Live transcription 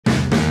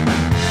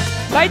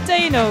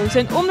Bij TNO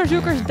zijn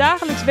onderzoekers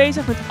dagelijks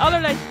bezig met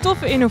allerlei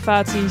toffe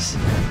innovaties.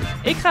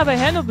 Ik ga bij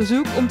hen op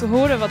bezoek om te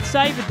horen wat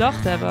zij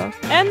bedacht hebben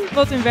en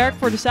wat hun werk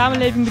voor de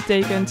samenleving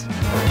betekent.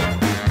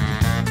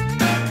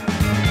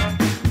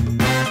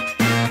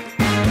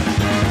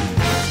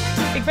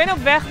 Ik ben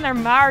op weg naar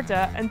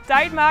Maarten, een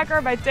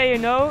tijdmaker bij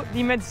TNO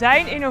die met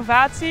zijn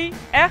innovatie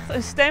echt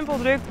een stempel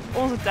drukt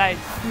op onze tijd.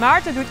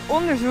 Maarten doet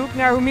onderzoek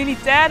naar hoe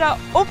militairen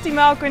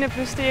optimaal kunnen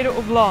presteren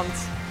op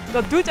land.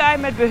 Dat doet hij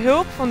met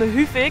behulp van de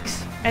HUVIX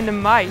en de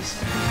mais.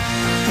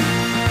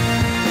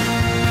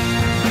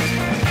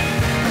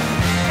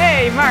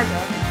 Hey Maarten.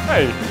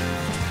 Hey.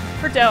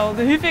 Vertel,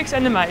 de HUVIX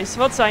en de mais,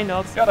 wat zijn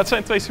dat? Ja, dat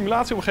zijn twee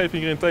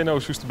simulatieomgevingen in TNO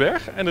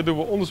Soesterberg. En daar doen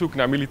we onderzoek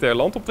naar militair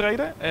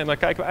landoptreden. En dan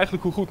kijken we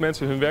eigenlijk hoe goed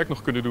mensen hun werk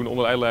nog kunnen doen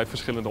onder allerlei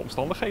verschillende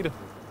omstandigheden.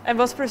 En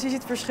wat is precies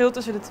het verschil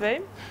tussen de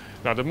twee?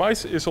 Nou, de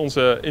mais is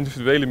onze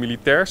individuele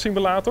militair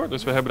simulator.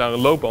 Dus we hebben daar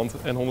een loopband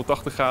en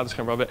 180 graden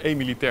scherm waar we één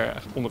militair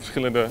onder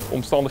verschillende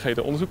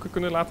omstandigheden onderzoeken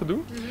kunnen laten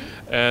doen.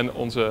 En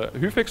onze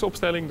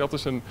HUVIX-opstelling, dat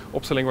is een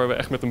opstelling waar we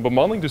echt met een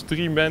bemanning, dus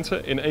 3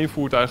 mensen, in één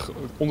voertuig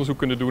onderzoek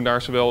kunnen doen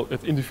naar zowel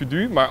het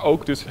individu, maar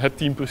ook dus het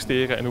team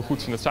presteren en hoe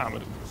goed ze het samen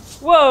doen.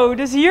 Wow,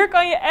 dus hier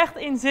kan je echt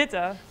in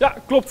zitten? Ja,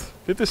 klopt.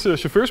 Dit is de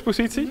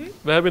chauffeurspositie.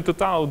 We hebben in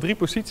totaal 3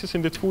 posities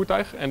in dit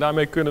voertuig. En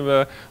daarmee kunnen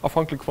we,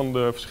 afhankelijk van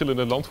de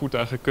verschillende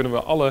landvoertuigen, kunnen we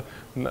alle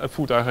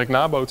voertuigen eigenlijk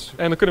nabootsen.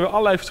 En dan kunnen we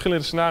allerlei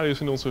verschillende scenario's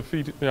in onze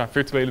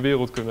virtuele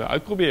wereld kunnen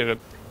uitproberen.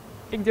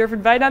 Ik durf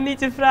het bijna niet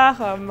te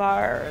vragen,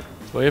 maar...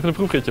 Wil je even een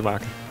proefritje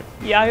maken?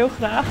 Ja, heel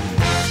graag.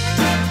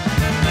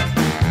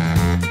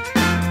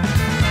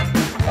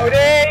 Oh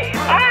nee!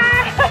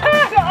 Ah,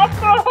 de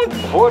afgrond!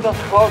 Voor dat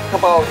groot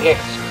gebouw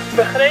rechts.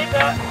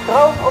 Begrepen.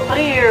 Droom op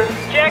 3 uur.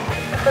 Check.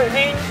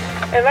 Gezien.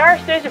 En waar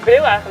is deze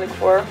bril eigenlijk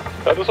voor?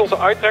 Dat is onze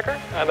eye-tracker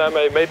en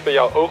daarmee meten we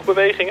jouw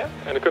oogbewegingen.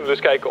 En dan kunnen we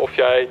dus kijken of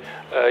jij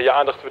je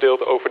aandacht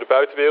verdeelt over de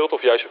buitenwereld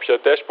of juist op je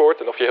dashboard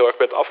en of je heel erg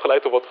bent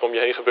afgeleid door wat er om je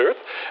heen gebeurt.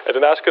 En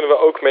daarnaast kunnen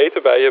we ook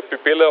meten bij je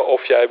pupillen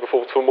of jij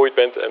bijvoorbeeld vermoeid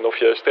bent en of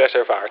je stress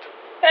ervaart.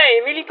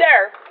 Hey,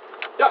 militair.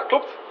 Ja,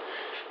 klopt.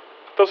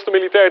 Dat is de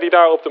militair die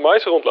daar op de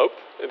mais rondloopt.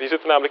 Die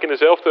zitten namelijk in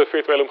dezelfde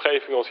virtuele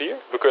omgeving als hier.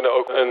 We kunnen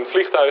ook een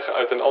vliegtuig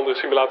uit een andere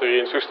simulator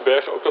hier in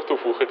Soesterberg ook nog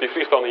toevoegen. Die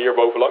vliegt dan hier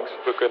bovenlangs.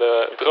 We kunnen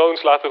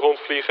drones laten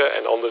rondvliegen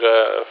en andere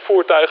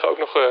voertuigen ook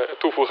nog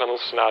toevoegen aan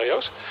onze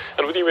scenario's.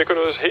 En op die manier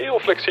kunnen we dus heel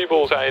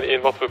flexibel zijn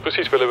in wat we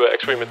precies willen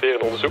experimenteren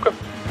en onderzoeken.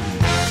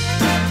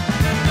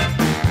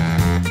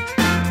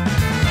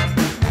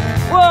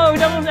 Wow,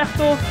 dat was echt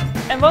tof.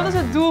 En wat is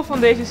het doel van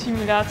deze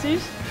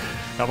simulaties?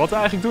 Nou, wat we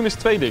eigenlijk doen is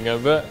 2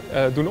 dingen. We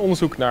doen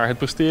onderzoek naar het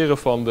presteren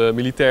van de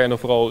militair en dan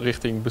vooral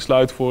richting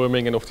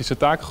besluitvorming en of die zijn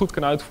taken goed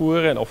kan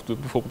uitvoeren en of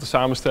bijvoorbeeld de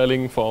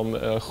samenstelling van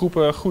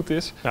groepen goed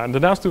is. Nou, en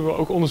daarnaast doen we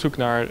ook onderzoek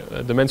naar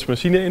de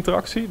mens-machine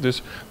interactie.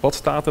 Dus wat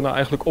staat er nou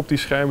eigenlijk op die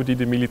schermen die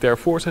de militair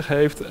voor zich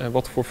heeft en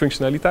wat voor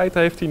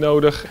functionaliteiten heeft hij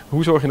nodig?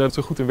 Hoe zorg je dat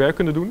ze goed hun werk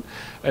kunnen doen?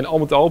 En al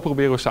met al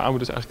proberen we samen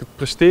dus eigenlijk het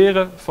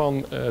presteren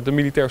van de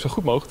militair zo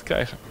goed mogelijk te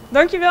krijgen.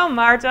 Dankjewel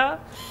Maarten.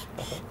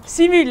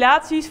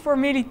 Simulaties voor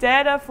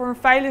militairen voor een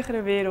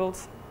veiligere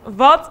wereld.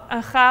 Wat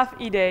een gaaf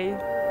idee.